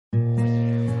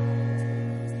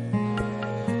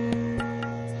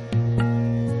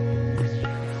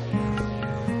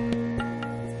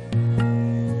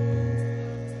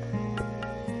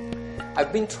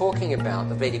I've been talking about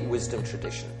the Vedic wisdom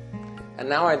tradition, and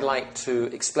now I'd like to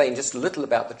explain just a little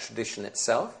about the tradition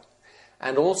itself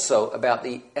and also about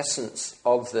the essence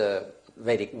of the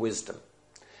Vedic wisdom.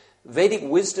 Vedic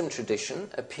wisdom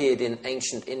tradition appeared in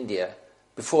ancient India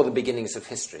before the beginnings of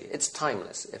history. It's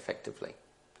timeless, effectively.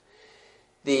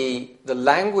 The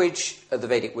language of the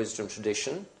Vedic wisdom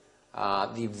tradition,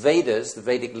 the Vedas, the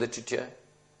Vedic literature,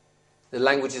 the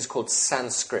language is called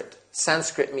Sanskrit.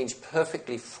 Sanskrit means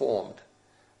perfectly formed,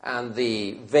 and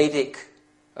the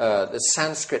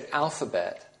Sanskrit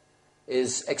alphabet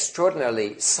is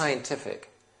extraordinarily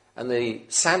scientific, and the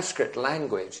Sanskrit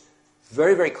language,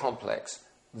 very, very complex,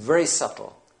 very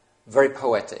subtle, very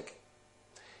poetic.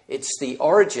 It's the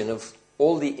origin of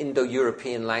all the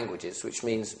Indo-European languages, which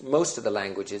means most of the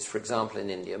languages, for example, in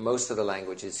India, most of the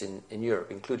languages in Europe,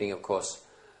 including, of course,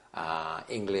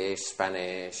 English,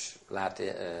 Spanish,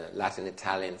 Latin,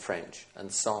 Italian, French,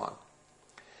 and so on.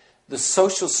 The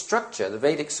social structure, the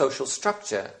Vedic social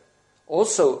structure,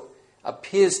 also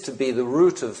appears to be the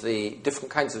root of the different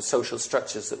kinds of social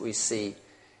structures that we see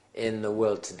in the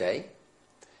world today.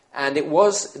 And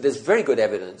there's very good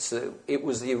evidence that it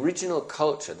was the original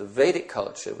culture, the Vedic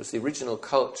culture was the original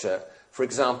culture, for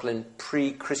example, in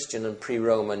pre-Christian and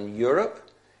pre-Roman Europe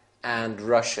and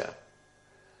Russia.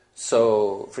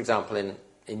 So, for example,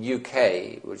 in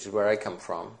UK, which is where I come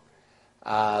from,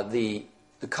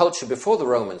 the culture before the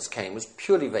Romans came was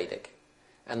purely Vedic.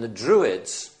 And the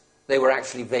Druids, they were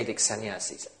actually Vedic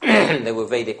sannyasis. They were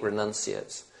Vedic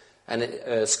renunciates.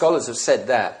 And scholars have said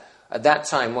that at that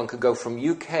time one could go from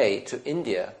UK to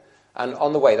India, and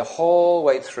on the way, the whole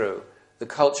way through, the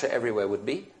culture everywhere would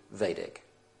be Vedic.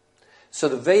 So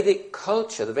the Vedic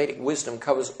culture, the Vedic wisdom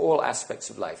covers all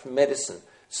aspects of life: medicine,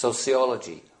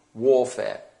 sociology,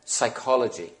 warfare,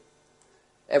 psychology,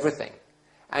 everything.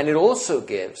 And it also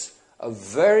gives a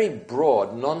very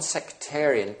broad,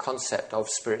 non-sectarian concept of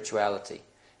spirituality.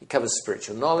 It covers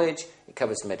spiritual knowledge, it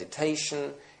covers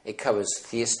meditation, it covers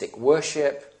theistic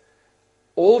worship,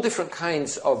 all different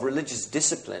kinds of religious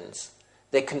disciplines.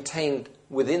 They're contained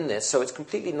within this, so it's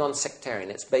completely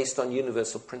non-sectarian. It's based on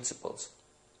universal principles.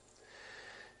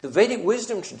 The Vedic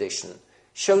wisdom tradition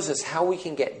shows us how we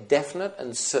can get definite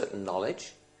and certain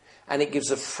knowledge, and it gives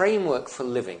a framework for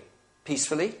living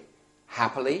peacefully,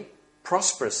 happily,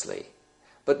 prosperously,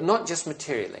 but not just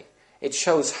materially. It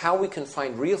shows how we can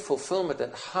find real fulfillment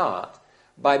at heart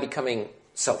by becoming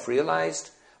self-realized,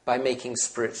 by making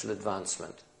spiritual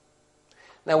advancement.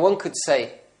 Now, one could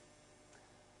say,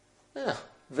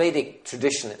 Vedic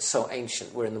tradition, it's so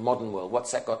ancient, we're in the modern world,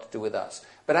 what's that got to do with us?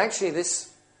 But actually,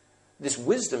 this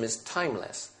wisdom is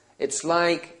timeless. It's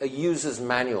like a user's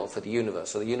manual for the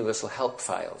universe, or the universal help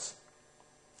files.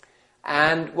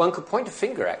 And one could point a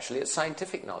finger, actually, at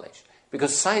scientific knowledge,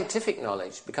 because scientific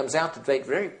knowledge becomes out of date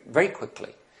very, very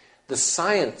quickly. The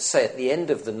science, say, at the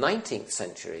end of the 19th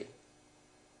century,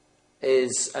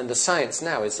 and the science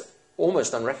now is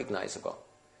almost unrecognizable.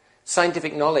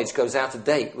 Scientific knowledge goes out of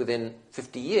date within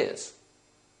 50 years.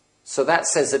 So that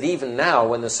says that even now,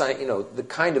 when the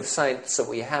kind of science that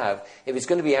we have, if it's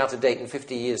going to be out of date in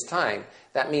 50 years' time,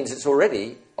 that means it's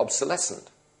already obsolescent.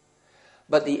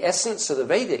 But the essence of the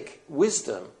Vedic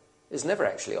wisdom is never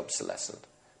actually obsolescent.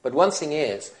 But one thing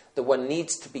is that one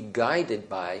needs to be guided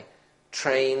by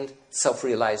trained,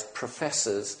 self-realized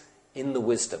professors in the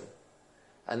wisdom.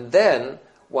 And then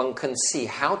one can see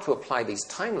how to apply these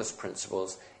timeless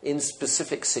principles in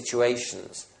specific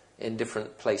situations in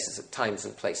different places, at times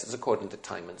and places, according to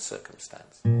time and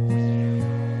circumstance.